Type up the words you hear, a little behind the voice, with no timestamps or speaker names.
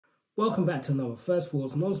Welcome back to another First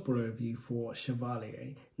Wars non-spoiler review for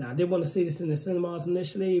Chevalier. Now, I did want to see this in the cinemas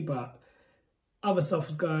initially, but other stuff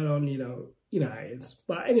was going on, you know how it is.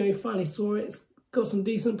 But anyway, finally saw it. It's got some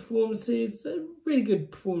decent performances, really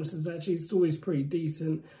good performances actually. The story's pretty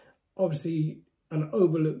decent. Obviously, an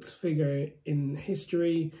overlooked figure in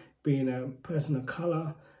history, being a person of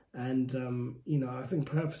colour. And, I think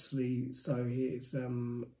purposely so his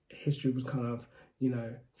history was kind of,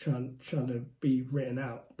 trying to be written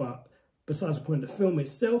out. But besides the point, the film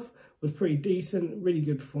itself was pretty decent, really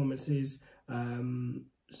good performances.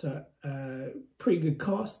 Pretty good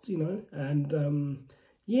cast, and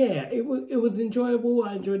yeah, it was enjoyable.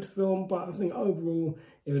 I enjoyed the film, but I think overall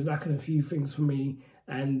it was lacking a few things for me,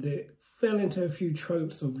 and it fell into a few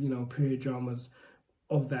tropes of, period dramas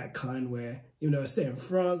of that kind where, it's set in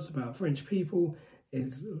France about French people,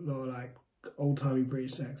 it's a lot of like old-timey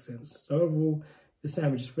British accents. So overall, the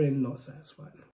sandwich is really not satisfying.